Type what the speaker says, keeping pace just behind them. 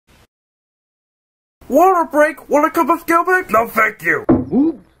Water break? Want a cup of Gilbeck? No thank you.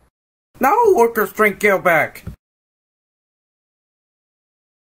 Oops. Now workers drink Gilbeck.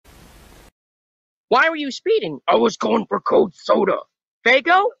 Why were you speeding? I was going for cold soda.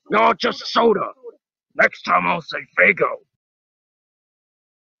 Fago? No, just soda. Next time I'll say Fago.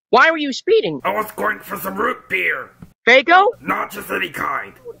 Why were you speeding? I was going for some root beer. Fago? Not just any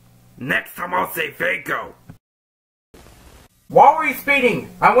kind. Next time I'll say Fago. Why were you speeding?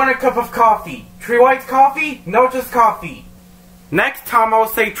 I want a cup of coffee. Tree White coffee? No, just coffee. Next time I'll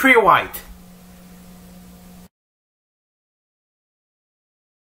say Tree White.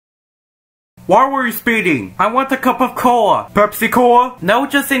 Why were you speeding? I want a cup of cola. Pepsi Cola? No,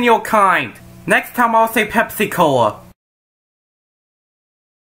 just in your kind. Next time I'll say Pepsi Cola.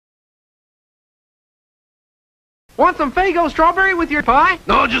 Want some Fago strawberry with your pie?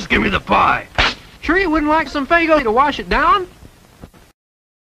 No, just give me the pie. Sure you wouldn't like some Fago to wash it down?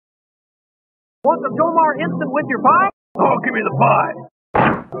 Want some Jomar instant with your pie? Oh, give me the pie.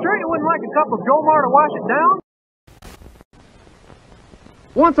 Sure you wouldn't like a cup of Jomar to wash it down?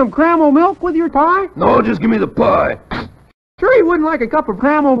 Want some caramel milk with your pie? No, just give me the pie. Sure you wouldn't like a cup of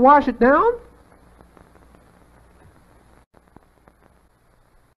caramel to wash it down?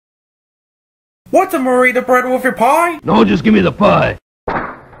 Want some Marita bread with your pie? No, just give me the pie.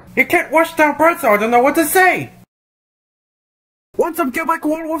 You can't wash down bread, so I don't know what to say. Want some Gilbeck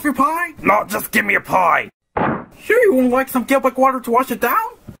water with your pie? No, just give me a pie. Sure you wouldn't like some Gilbeck water to wash it down?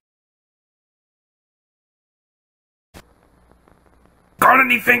 Got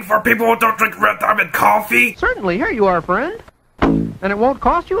anything for people who don't drink Red Diamond coffee? Certainly, here you are, friend. And it won't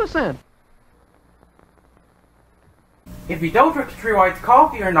cost you a cent. If you don't drink Tree White's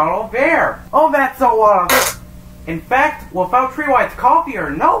coffee, you're not all there. Oh, that's so, In fact, without Tree White's coffee, you're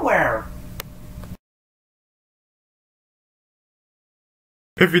nowhere.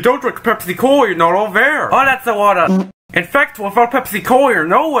 If you don't drink Pepsi Cola, you're not all there. Oh, that's so, In fact, without Pepsi Cola, you're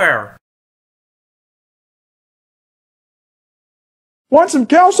nowhere. Want some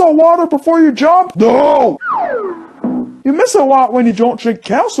Calso water before you jump? No! You miss a lot when you don't drink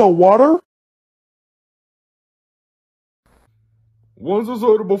Calso water. Want some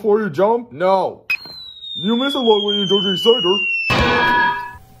cider before you jump? No. You miss a lot when you don't drink cider.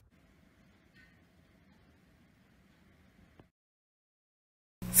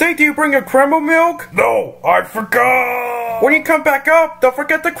 Say, do you bring a caramel milk? No, I forgot. When you come back up, don't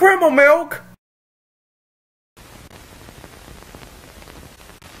forget the caramel milk.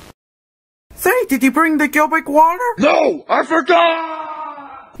 Say, did you bring the Gilbeck water? No, I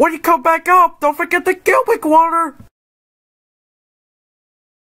forgot. When you come back up, don't forget the Gilbeck water.